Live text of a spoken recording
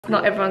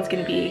Not everyone's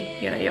gonna be,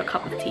 you know, your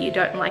cup of tea. You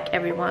don't like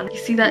everyone. You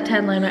see that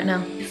tan line right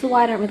now? This is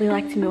why I don't really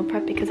like to meal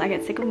prep, because I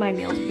get sick of my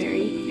meals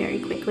very, very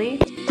quickly.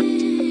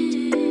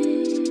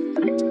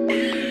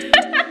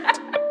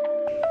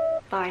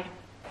 Bye.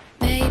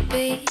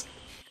 Maybe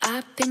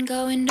I've been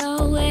going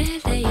nowhere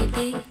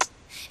lately.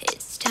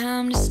 It's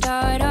time to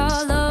start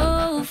all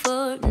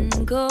over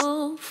and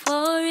go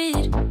for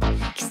it.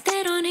 'Cause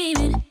they don't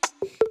even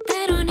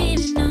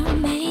know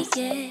me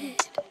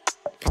yet.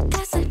 But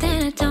that's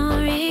something I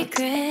don't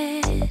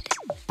regret.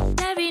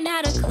 Every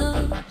night I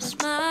close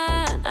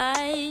my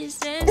eyes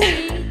and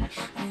see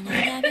when I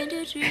have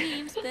into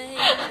dreams, baby.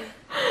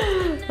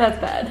 That's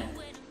bad.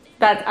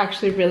 That's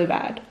actually really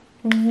bad.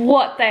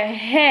 What the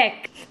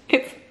heck?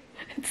 It's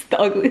the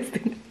ugliest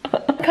thing.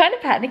 I'm kind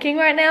of panicking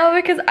right now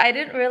because I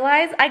didn't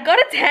realize I got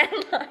a tan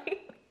line.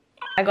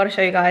 I gotta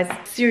show you guys.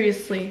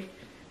 Seriously.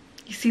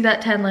 You see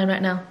that tan line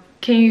right now?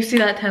 Can you see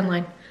that tan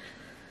line?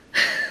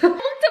 I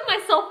looked at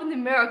myself in the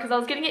mirror because I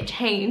was getting it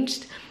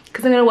changed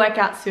because I'm gonna work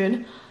out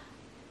soon.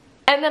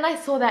 And then I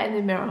saw that in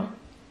the mirror.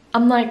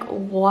 I'm like,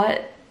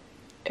 what?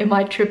 Am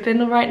I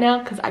tripping right now?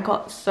 Because I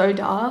got so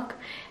dark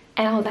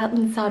and I was out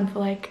in the sun for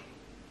like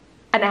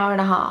an hour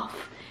and a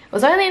half. It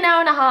was only an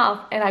hour and a half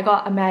and I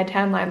got a mad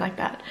tan line like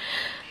that.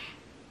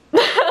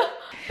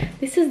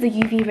 This is the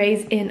UV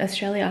rays in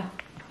Australia.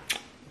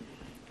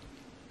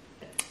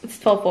 It's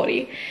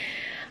 12:40.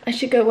 I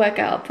should go work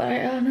out, but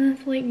I'm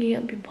like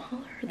getting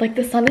bipolar. Like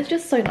the sun is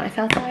just so nice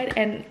outside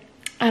and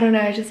I don't know,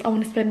 I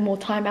want to spend more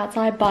time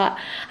outside, but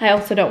I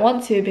also don't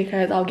want to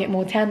because I'll get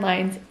more tan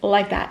lines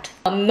like that.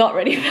 I'm not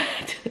ready for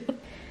that.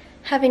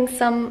 Having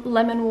some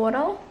lemon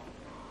water.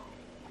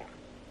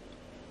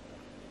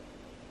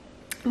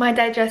 My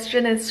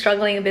digestion is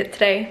struggling a bit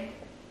today,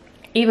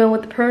 even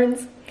with the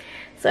prunes.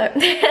 So,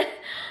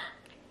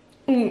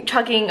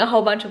 chugging a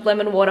whole bunch of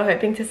lemon water,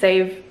 hoping to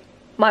save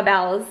my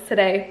bowels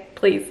today.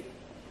 Please,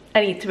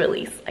 I need to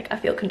release. Like, I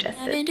feel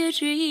congested. I've been to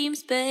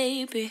dreams,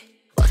 baby.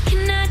 What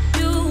can I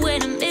do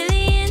when a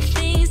million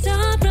things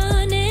are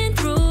running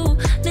through?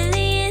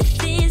 Million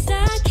things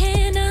I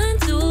can't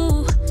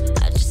undo.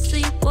 I just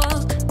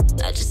sleepwalk,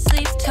 I just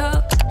sleep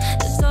talk.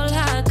 That's all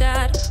I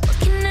got. What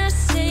can I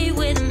say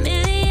with a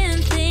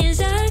million things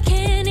I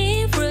can't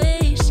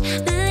erase?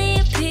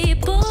 Million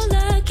people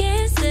I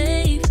can't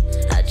save.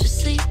 I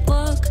just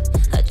sleepwalk,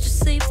 I just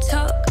sleep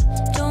talk.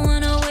 Don't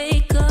wanna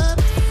wake up.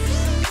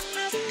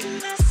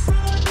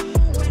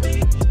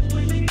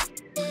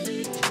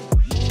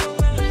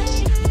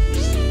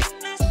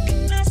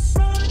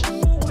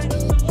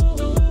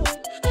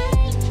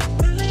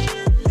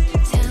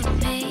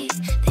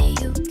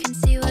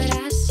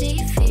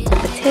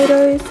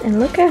 Potatoes, and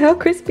look at how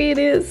crispy it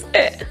is.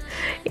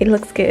 It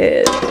looks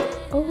good.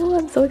 Oh,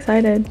 I'm so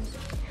excited.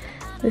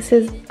 This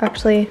is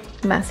actually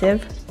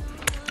massive.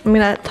 I'm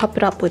gonna top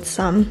it up with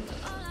some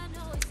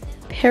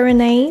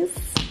peronaise.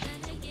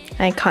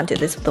 I can't do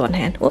this with one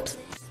hand. Whoops.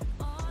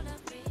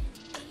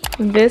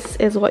 This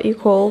is what you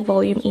call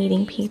volume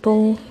eating,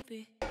 people.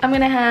 I'm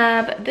gonna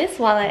have this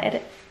while I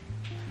edit.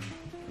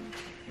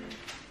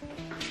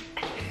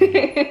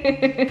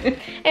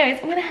 Anyways,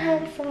 I'm gonna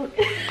have some.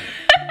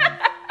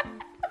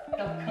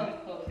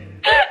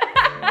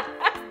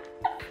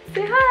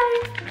 Say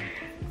hi.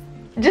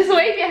 Just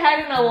wave your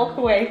hand and I'll walk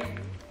away.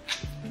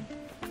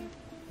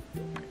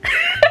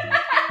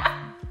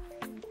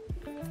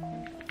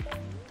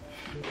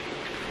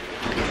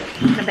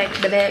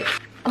 The back.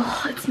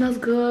 Oh, it smells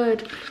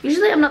good.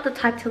 Usually I'm not the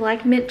type to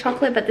like mint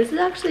chocolate, but this is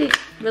actually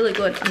really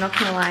good. I'm not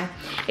gonna lie.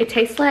 It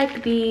tastes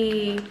like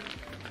the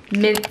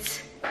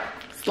mint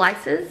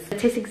slices. It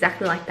tastes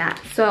exactly like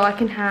that. So I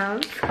can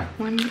have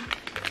 1,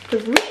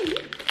 3,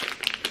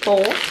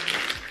 4.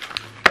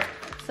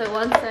 So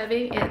one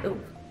serving is, ooh,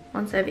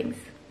 1 serving's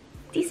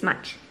this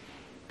much.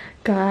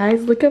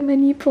 Guys, look at my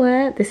new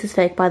plant. This is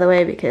fake, by the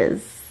way,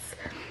 because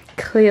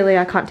clearly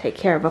I can't take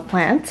care of a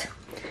plant.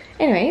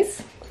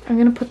 Anyways, I'm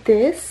gonna put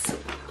this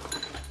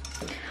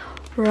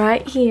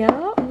right here.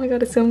 Oh my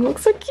god, it's gonna look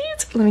so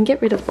cute. Let me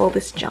get rid of all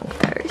this junk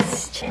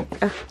first.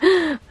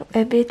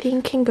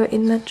 Everything can go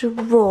in the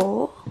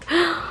drawer.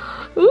 Oh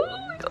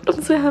my god,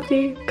 I'm so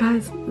happy.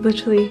 Guys,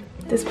 literally,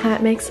 this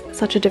plant makes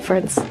such a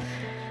difference.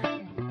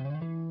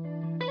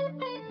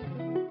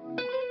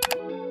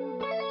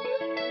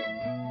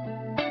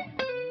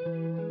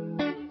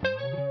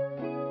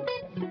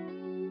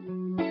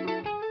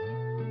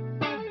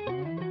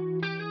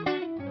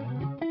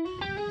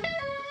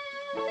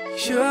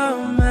 You're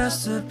a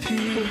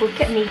masterpiece.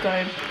 Look at me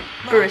go,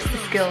 barista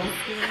skills.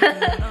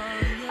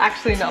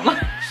 Actually not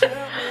much.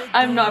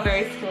 I'm not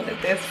very skilled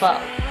at this,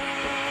 but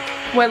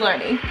we're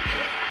learning.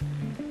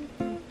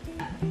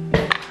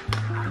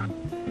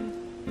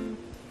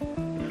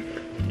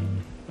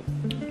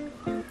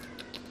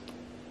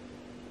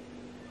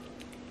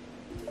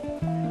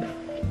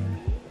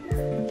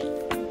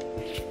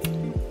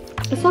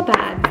 It's not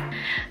bad.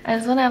 I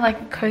just want to have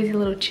like a cozy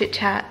little chit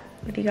chat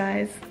with you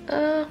guys.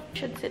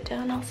 Should sit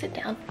down, I'll sit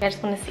down. I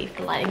just want to see if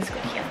the lighting's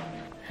good here.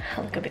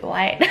 I look a bit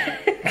white.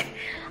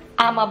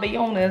 I'ma be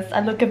honest,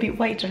 I look a bit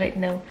white right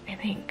now. I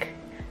think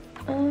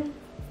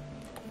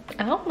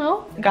I don't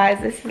know. Guys,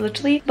 this is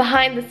literally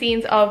behind the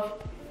scenes of,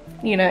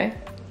 you know,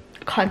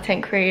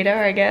 content creator,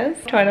 I guess.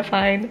 Trying to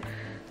find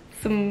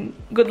some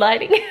good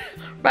lighting.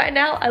 Right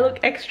now, I look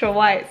extra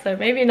white, so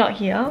maybe not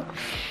here.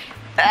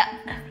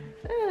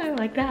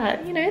 Like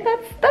that, you know,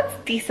 that's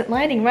decent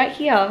lighting right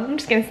here. I'm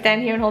just gonna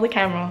stand here and hold the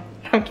camera.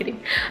 I'm kidding.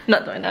 I'm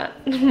not doing that.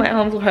 My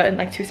arms will hurt in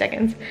like 2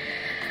 seconds.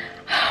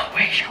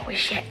 Where shall we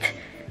sit?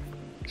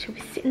 Should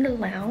we sit in the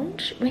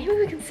lounge? Maybe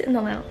we can sit in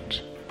the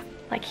lounge.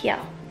 Like here.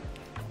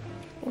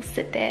 We'll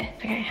sit there.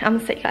 Okay, I'm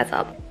gonna set you guys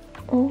up.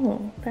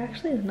 Oh, that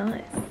actually is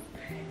nice.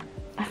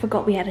 I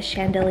forgot we had a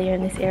chandelier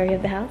in this area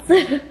of the house.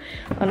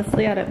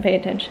 Honestly, I don't pay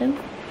attention.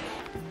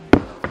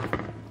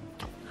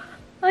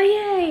 Oh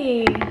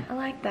yay, I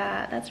like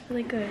that. That's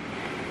really good.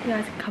 You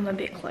guys can come a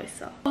bit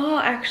closer. Oh,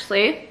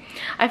 actually,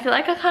 I feel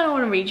like I kind of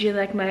want to read you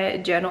like my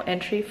journal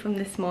entry from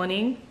this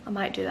morning. I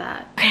might do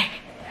that. Okay,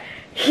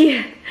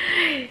 here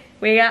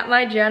we got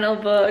my journal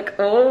book.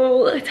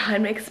 Oh,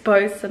 time to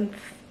expose some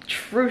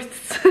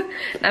truths.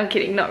 No, I'm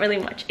kidding, not really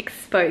much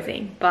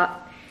exposing, but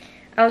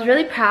I was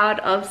really proud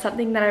of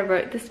something that I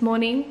wrote this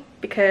morning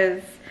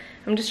because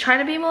I'm just trying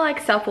to be more like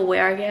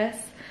self-aware, I guess,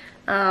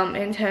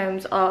 in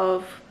terms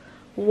of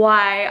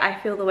why I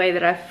feel the way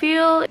that I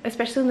feel,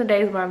 especially in the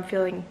days where I'm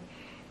feeling,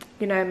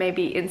 you know,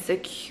 maybe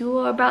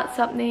insecure about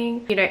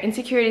something. You know,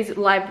 insecurities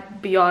lie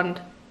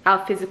beyond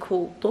our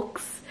physical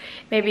looks.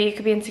 Maybe you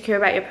could be insecure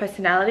about your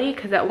personality,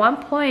 because at one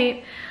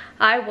point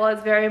I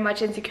was very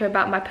much insecure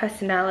about my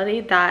personality,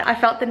 that I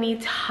felt the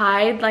need to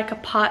hide like a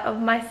part of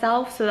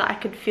myself so that I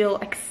could feel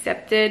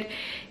accepted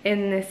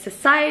in this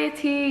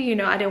society. You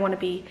know, I didn't want to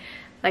be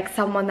like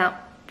someone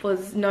that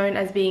was known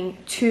as being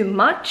too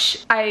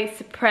much. I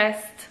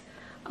suppressed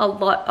a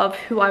lot of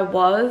who I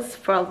was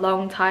for a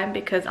long time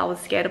because I was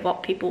scared of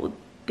what people would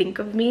think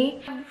of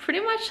me. I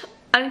pretty much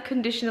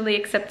unconditionally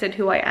accepted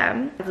who I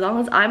am. As long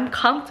as I'm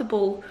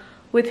comfortable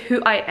with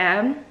who I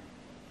am,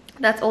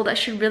 that's all that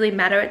should really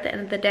matter at the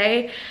end of the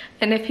day.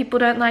 And if people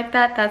don't like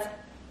that,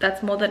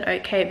 that's more than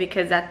okay,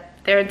 because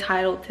they're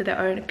entitled to their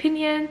own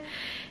opinion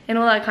and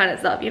all that kind of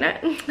stuff, you know.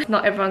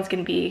 Not everyone's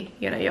gonna be,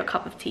 you know, your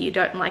cup of tea. You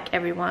don't like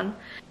everyone.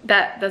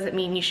 That doesn't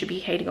mean you should be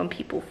hating on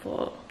people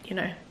for, you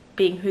know,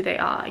 being who they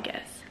are, I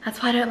guess.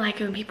 That's why I don't like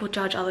it when people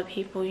judge other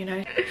people, you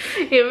know.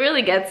 It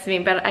really gets me,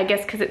 but I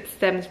guess because it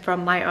stems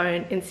from my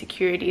own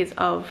insecurities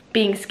of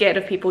being scared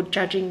of people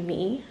judging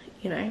me,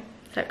 you know.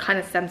 So it kind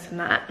of stems from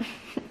that.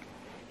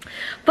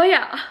 But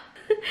yeah,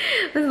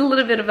 there's a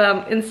little bit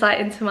of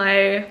insight into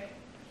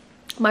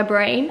my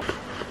brain.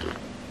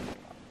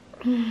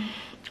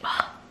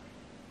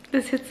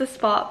 This hits the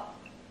spot.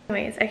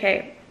 Anyways,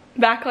 okay,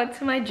 back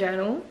onto my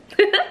journal.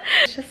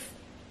 It's just,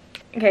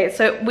 okay,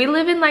 so we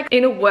live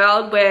in a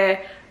world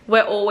where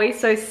we're always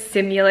so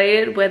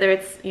stimulated, whether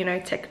it's, you know,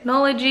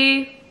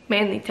 technology,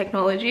 mainly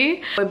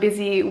technology. We're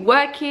busy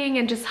working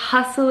and just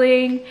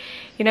hustling.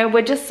 You know,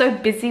 we're just so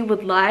busy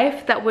with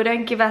life that we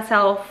don't give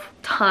ourselves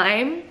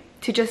time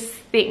to just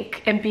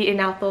think and be in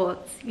our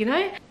thoughts, you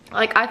know?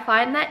 Like, I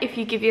find that if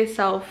you give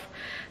yourself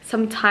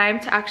some time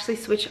to actually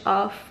switch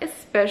off,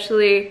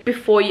 especially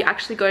before you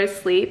actually go to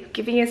sleep,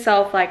 giving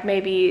yourself like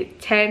maybe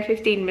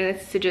 10-15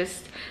 minutes to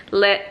just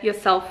let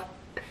yourself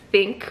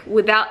think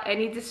without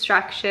any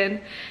distraction,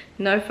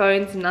 no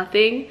phones,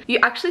 nothing, you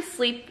actually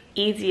sleep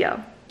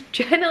easier.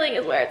 Journaling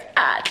is where it's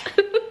at.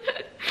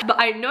 But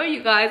I know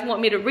you guys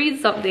want me to read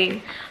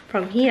something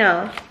from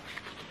here,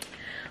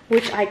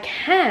 which I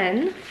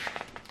can.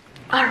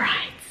 All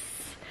right,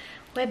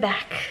 we're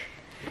back.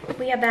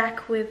 We are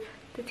back with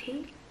the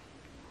tea.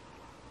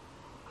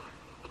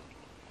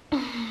 Yeah,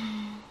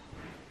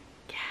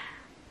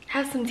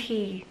 have some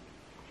tea.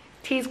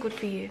 Tea is good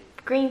for you.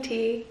 Green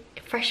tea,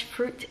 fresh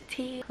fruit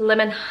tea,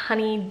 lemon,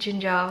 honey,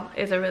 ginger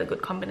is a really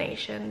good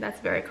combination.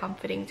 That's very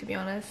comforting, to be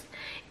honest,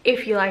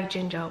 if you like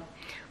ginger.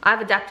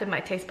 I've adapted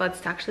my taste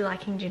buds to actually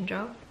liking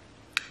ginger.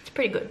 It's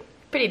pretty good,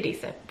 pretty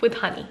decent with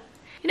honey.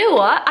 You know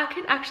what? I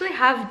can actually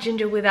have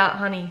ginger without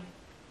honey.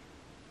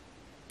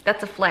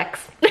 That's a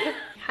flex.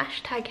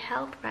 Hashtag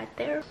health right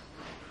there.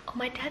 Oh,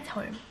 my dad's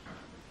home.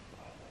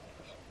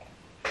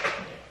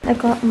 I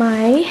got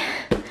my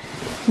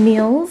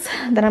meals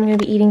that I'm gonna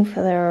be eating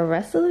for the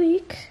rest of the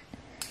week.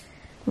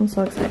 I'm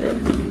so excited.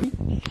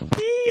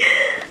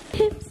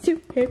 I'm so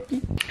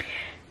happy.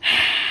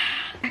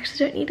 I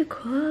actually don't need to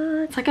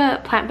cook. It's like a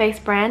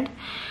plant-based brand,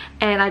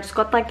 and I just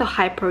got like the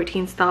high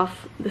protein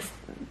stuff.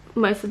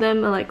 Most of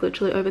them are like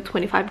literally over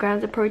 25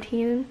 grams of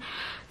protein.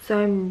 So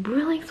I'm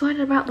really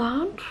excited about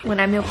that. When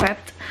I meal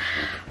prepped,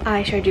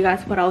 I showed you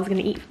guys what I was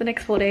gonna eat for the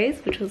next 4 days,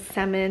 which was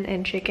salmon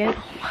and chicken.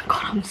 Oh my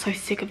god, I'm so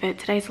sick of it.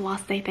 Today's the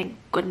last day, thank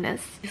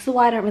goodness. This is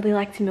why I don't really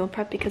like to meal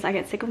prep, because I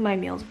get sick of my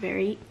meals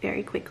very,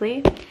 very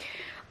quickly.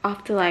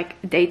 After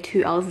like day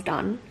 2, I was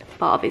done.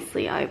 But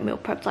obviously I meal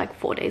prepped like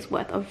 4 days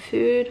worth of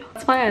food.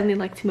 That's why I only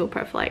like to meal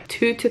prep for like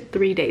 2 to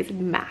 3 days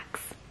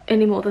max.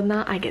 Any more than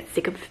that, I get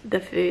sick of the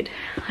food.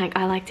 Like,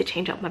 I like to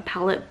change up my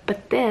palate.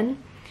 But then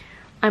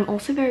I'm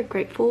also very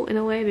grateful in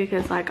a way,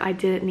 because like I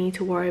didn't need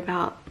to worry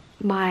about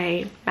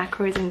my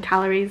macros and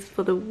calories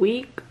for the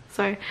week.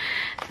 So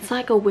it's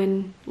like a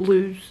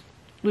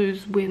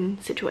lose-win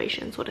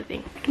situation sort of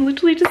thing. I can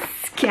literally just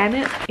scan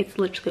it. It's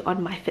literally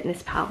on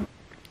MyFitnessPal.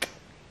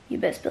 You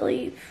best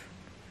believe.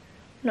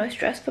 No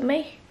stress for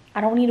me.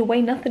 I don't need to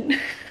weigh nothing.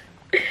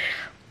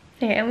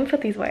 Yeah, I'm gonna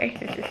put these away.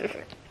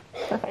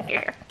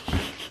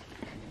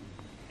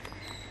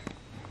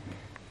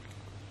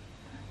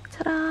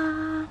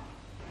 Ta-da!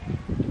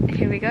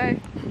 Here we go.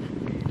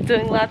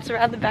 Doing laps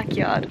around the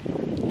backyard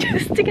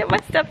just to get my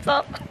steps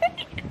up.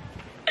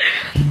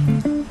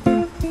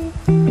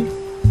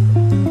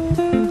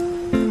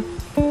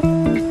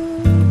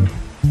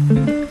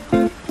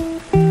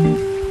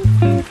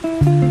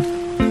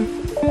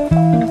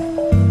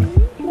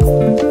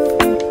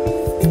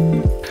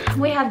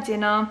 We have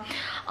dinner.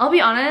 I'll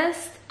be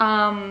honest,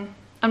 I'm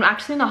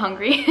actually not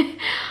hungry.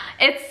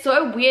 It's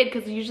so weird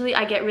because usually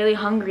I get really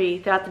hungry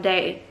throughout the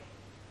day.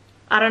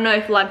 I don't know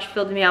if lunch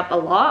filled me up a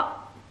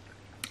lot,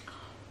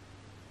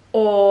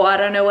 or I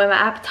don't know where my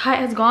appetite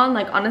has gone.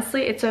 Like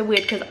honestly, it's so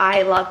weird because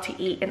I love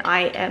to eat and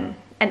I am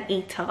an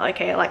eater,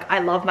 okay? Like I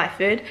love my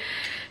food.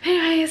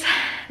 Anyways,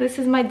 this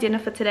is my dinner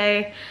for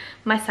today.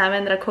 My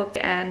salmon that I cooked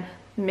and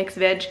mixed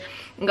veg.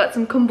 I got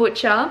some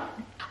kombucha.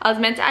 I was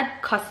meant to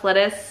add cos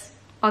lettuce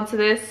onto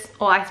this,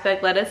 or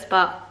iceberg lettuce,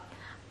 but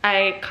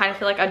I kind of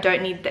feel like I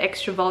don't need the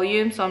extra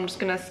volume, so I'm just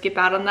gonna skip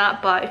out on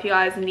that. But if you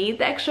guys need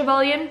the extra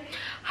volume,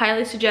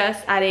 highly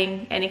suggest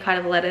adding any kind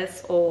of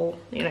lettuce or,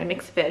 you know,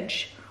 mixed veg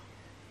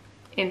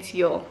into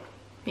your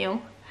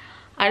meal.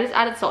 I just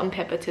added salt and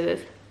pepper to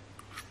this.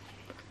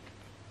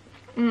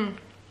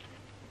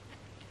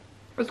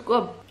 It's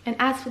good. And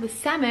as for the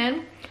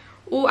salmon,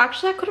 oh,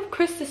 actually I could have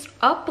crisped this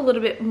up a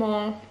little bit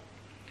more.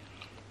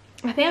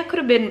 I think I could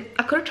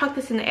have chucked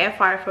this in the air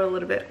fryer for a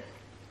little bit.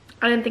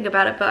 I didn't think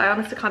about it, but I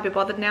honestly can't be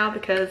bothered now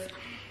because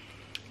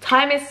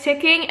time is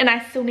ticking and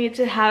I still need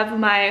to have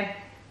my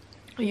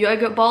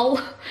yogurt bowl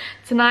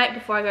tonight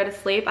before I go to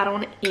sleep. I don't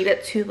want to eat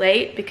it too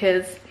late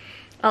because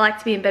I like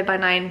to be in bed by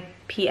 9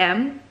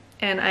 p.m.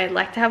 and I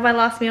like to have my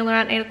last meal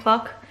around 8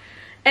 o'clock.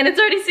 And it's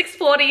already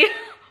 6:40.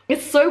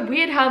 It's so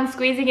weird how I'm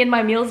squeezing in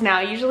my meals now.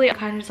 Usually I'm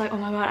kind of just like, oh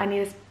my god, I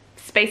need to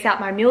space out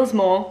my meals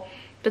more.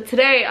 But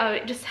today I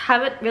just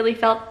haven't really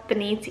felt the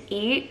need to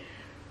eat.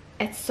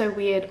 It's so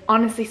weird,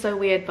 honestly so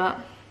weird, but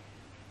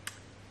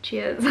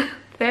cheers.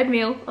 Third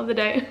meal of the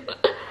day.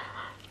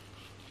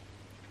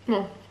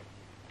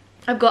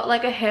 I've got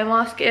like a hair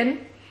mask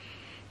in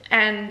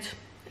and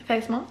a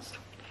face mask.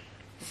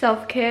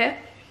 Self-care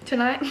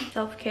tonight.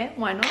 Self-care,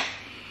 why not?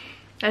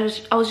 I was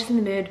just in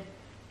the mood.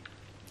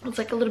 It's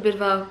like a little bit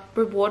of a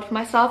reward for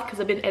myself because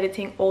I've been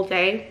editing all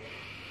day.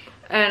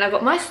 And I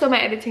got my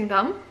stomach editing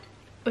done,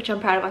 which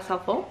I'm proud of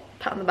myself for.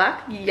 Pat on the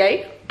back,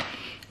 yay.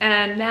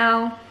 And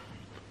now,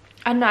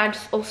 I don't know, I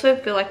just also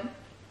feel like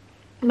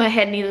my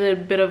head needed a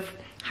bit of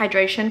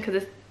hydration because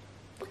it's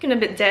looking a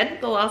bit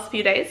dead the last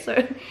few days.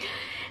 So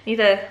need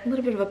a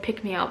little bit of a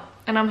pick-me-up.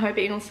 And I'm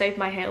hoping it'll save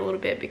my hair a little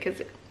bit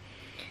because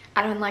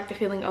I don't like the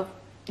feeling of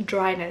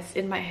dryness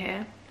in my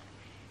hair.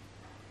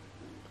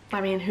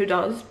 I mean, who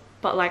does?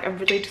 But like, I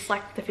really just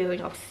like the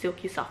feeling of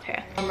silky soft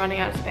hair. I'm running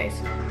out of space.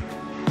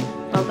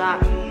 Love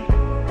that.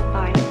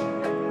 Bye.